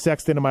 And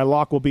Sexton, and my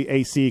lock will be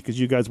AC because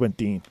you guys went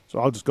Dean, so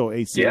I'll just go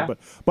AC. Yeah.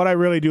 But I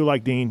really do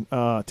like Dean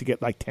to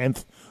get like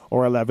 10th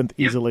or 11th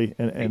easily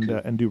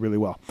and do really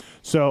well.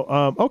 So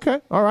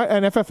okay, all right.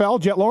 And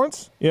FFL, Jet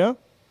Lawrence, yeah.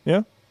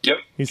 Yep.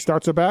 He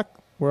starts her back.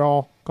 We're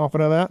all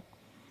confident of that.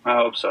 I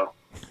hope so.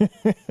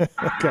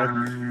 Okay.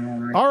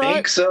 All right. I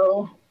think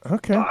so.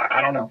 Okay.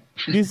 I don't know.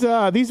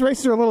 These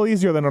races are a little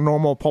easier than a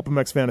normal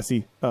PulpMX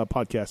Fantasy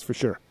podcast for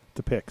sure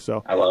to pick.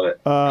 So I love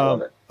it.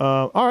 All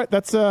right,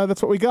 that's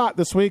what we got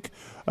this week.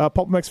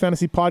 PulpMX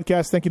Fantasy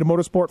Podcast. Thank you to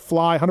Motorsport,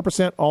 Fly,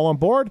 100% all on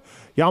board.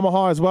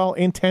 Yamaha as well,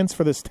 Intense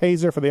for this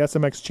Taser for the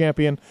SMX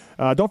Champion.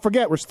 Don't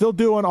forget, we're still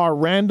doing our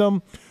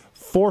random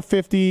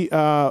 450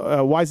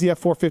 YZF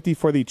 450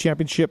 for the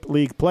Championship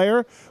League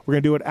player. We're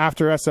going to do it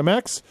after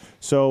SMX,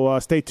 so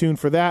stay tuned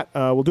for that.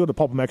 We'll do it at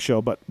the PulpMX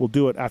show, but we'll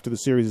do it after the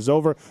series is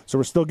over. So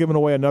we're still giving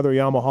away another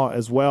Yamaha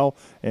as well.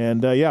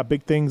 And,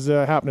 big things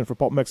happening for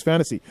PulpMX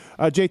Fantasy.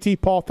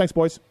 JT, Paul, thanks,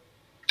 boys.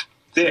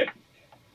 See ya.